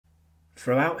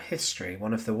Throughout history,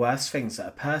 one of the worst things that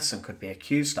a person could be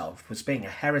accused of was being a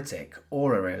heretic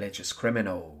or a religious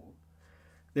criminal.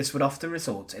 This would often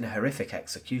result in a horrific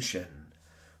execution.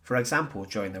 For example,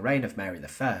 during the reign of Mary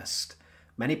I,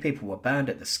 many people were burned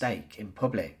at the stake in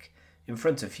public, in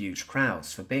front of huge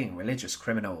crowds, for being religious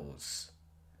criminals.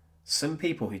 Some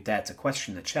people who dared to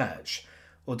question the church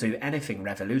or do anything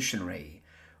revolutionary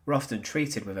were often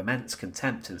treated with immense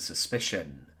contempt and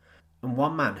suspicion, and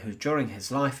one man who during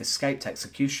his life escaped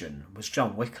execution was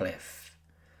John Wycliffe.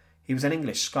 He was an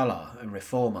English scholar and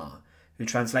reformer who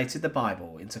translated the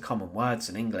Bible into common words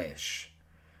in English.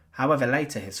 However,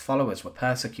 later his followers were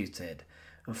persecuted,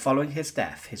 and following his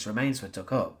death his remains were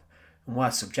dug up and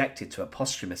were subjected to a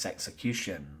posthumous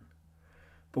execution.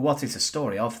 But what is the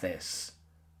story of this?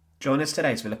 Join us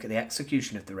today as we look at the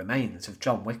execution of the remains of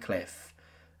John Wycliffe,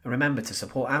 and remember to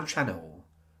support our channel.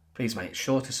 Please make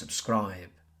sure to subscribe.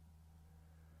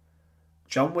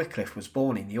 John Wycliffe was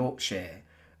born in Yorkshire,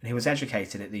 and he was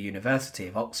educated at the University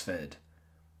of Oxford.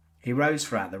 He rose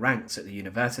throughout the ranks at the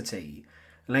university,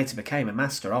 and later became a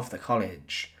master of the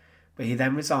college, but he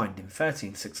then resigned in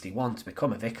 1361 to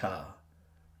become a vicar.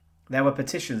 There were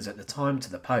petitions at the time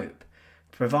to the Pope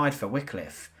to provide for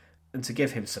Wycliffe and to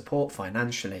give him support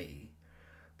financially.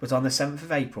 But on the 7th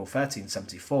of April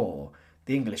 1374,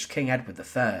 the English King Edward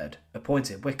III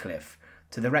appointed Wycliffe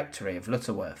to the rectory of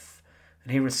Lutterworth,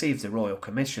 and he received a royal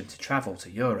commission to travel to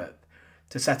Europe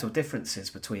to settle differences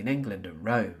between England and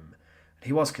Rome, and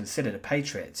he was considered a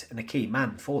patriot and a key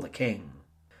man for the king.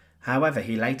 However,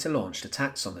 he later launched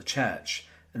attacks on the church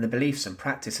and the beliefs and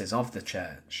practices of the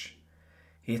church.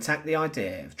 He attacked the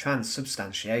idea of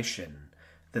transubstantiation,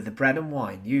 that the bread and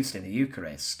wine used in the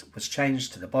Eucharist was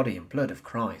changed to the body and blood of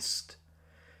Christ.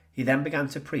 He then began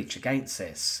to preach against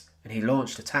this, and he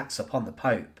launched attacks upon the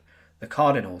Pope, the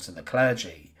cardinals and the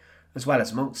clergy, as well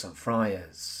as monks and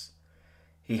friars.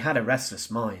 He had a restless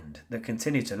mind that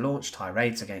continued to launch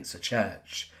tirades against the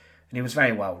church, and he was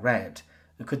very well read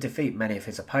and could defeat many of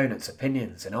his opponents'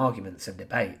 opinions in arguments and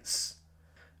debates.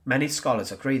 Many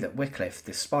scholars agree that Wycliffe,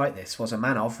 despite this, was a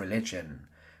man of religion,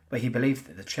 but he believed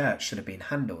that the church should have been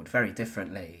handled very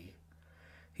differently.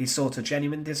 He sought a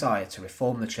genuine desire to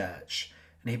reform the church,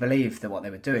 and he believed that what they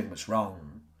were doing was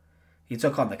wrong. He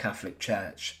took on the Catholic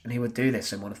Church, and he would do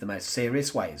this in one of the most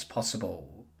serious ways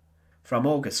possible. From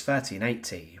August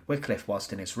 1380, Wycliffe,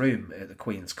 whilst in his room at the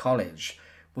Queen's College,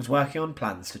 was working on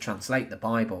plans to translate the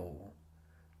Bible.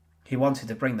 He wanted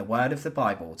to bring the word of the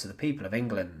Bible to the people of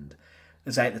England,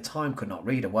 as they at the time could not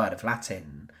read a word of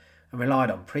Latin, and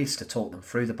relied on priests to talk them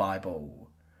through the Bible.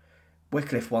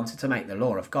 Wycliffe wanted to make the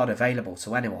law of God available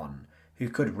to anyone who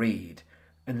could read,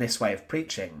 and this way of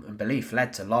preaching and belief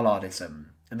led to Lollardism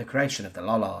and the creation of the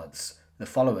Lollards, the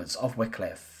followers of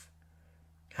Wycliffe.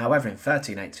 However, in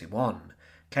 1381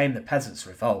 came the Peasants'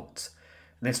 Revolt,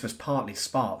 and this was partly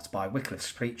sparked by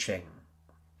Wycliffe's preaching.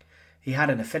 He had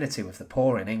an affinity with the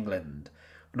poor in England,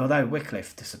 and although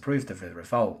Wycliffe disapproved of the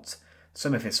revolt,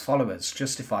 some of his followers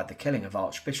justified the killing of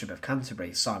Archbishop of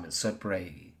Canterbury Simon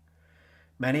Sudbury.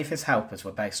 Many of his helpers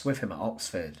were based with him at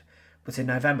Oxford, but in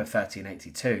November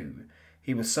 1382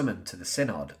 he was summoned to the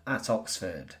Synod at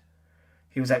Oxford.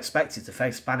 He was expected to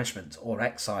face banishment or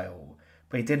exile,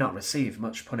 but he did not receive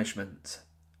much punishment.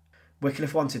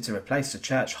 Wycliffe wanted to replace the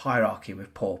church hierarchy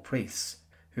with poor priests,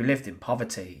 who lived in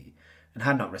poverty, and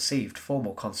had not received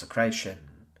formal consecration.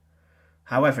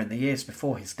 However, in the years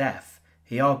before his death,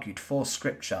 he argued for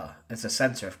Scripture as the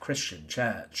centre of Christian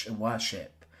church and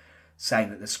worship, saying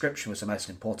that the Scripture was the most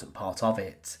important part of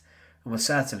it, and was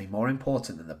certainly more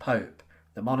important than the Pope,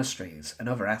 the monasteries, and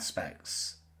other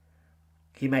aspects.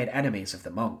 He made enemies of the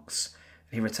monks,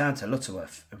 and he returned to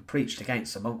Lutterworth and preached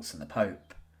against the monks and the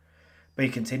Pope. But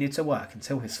he continued to work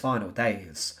until his final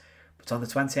days, but on the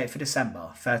 28th of December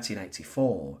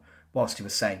 1384, whilst he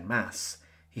was saying Mass,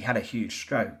 he had a huge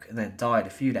stroke and then died a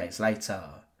few days later.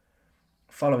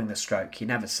 Following the stroke, he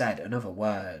never said another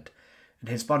word, and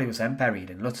his body was then buried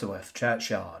in Lutterworth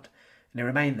churchyard, and it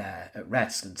remained there at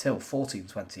rest until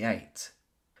 1428.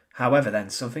 However, then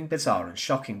something bizarre and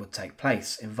shocking would take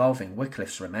place involving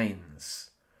Wycliffe's remains.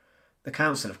 The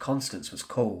Council of Constance was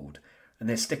called, and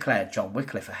this declared John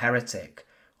Wycliffe a heretic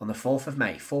on the 4th of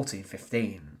May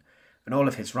 1415, and all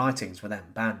of his writings were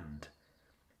then banned.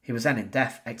 He was then in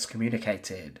death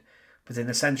excommunicated, but in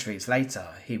the centuries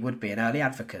later he would be an early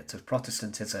advocate of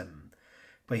Protestantism,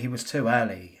 but he was too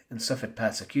early and suffered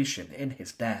persecution in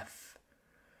his death.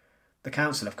 The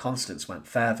Council of Constance went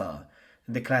further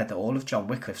and declared that all of John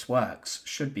Wycliffe's works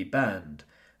should be burned,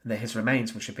 and that his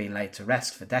remains, which had been laid to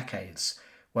rest for decades,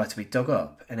 were to be dug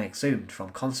up and exhumed from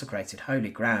consecrated holy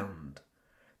ground.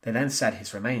 They then said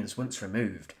his remains, once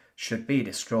removed, should be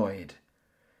destroyed.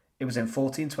 It was in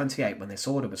 1428 when this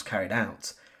order was carried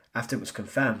out, after it was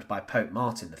confirmed by Pope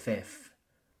Martin V.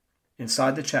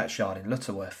 Inside the churchyard in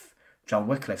Lutterworth, John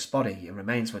Wycliffe's body and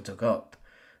remains were dug up.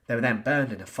 They were then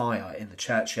burned in a fire in the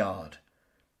churchyard.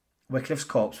 Wycliffe's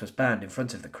corpse was burned in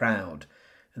front of the crowd,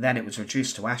 and then it was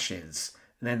reduced to ashes,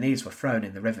 and then these were thrown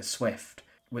in the River Swift,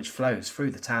 which flows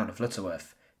through the town of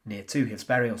Lutterworth, near to his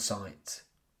burial site.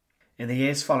 In the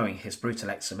years following his brutal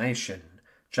exhumation,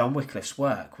 John Wycliffe's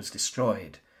work was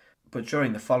destroyed, but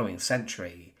during the following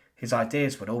century, his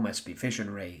ideas would almost be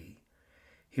visionary.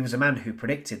 He was a man who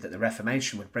predicted that the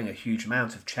Reformation would bring a huge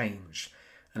amount of change,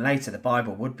 and later the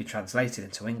Bible would be translated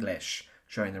into English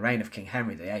during the reign of King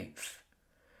Henry VIII.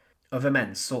 Other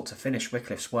men sought to finish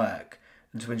Wycliffe's work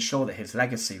and to ensure that his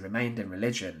legacy remained in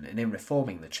religion and in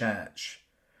reforming the church.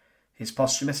 His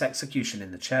posthumous execution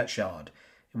in the churchyard,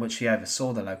 in which he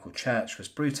oversaw the local church, was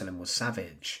brutal and was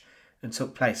savage, and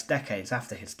took place decades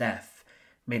after his death,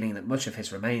 meaning that much of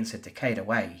his remains had decayed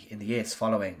away in the years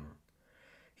following.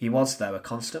 He was, though, a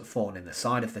constant thorn in the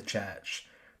side of the church,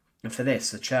 and for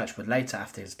this the church would later,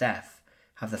 after his death,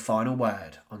 have the final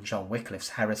word on John Wycliffe's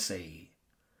heresy.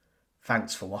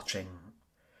 Thanks for watching.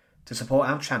 To support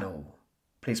our channel,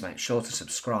 please make sure to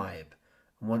subscribe,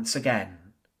 and once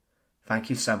again, thank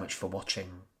you so much for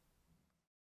watching.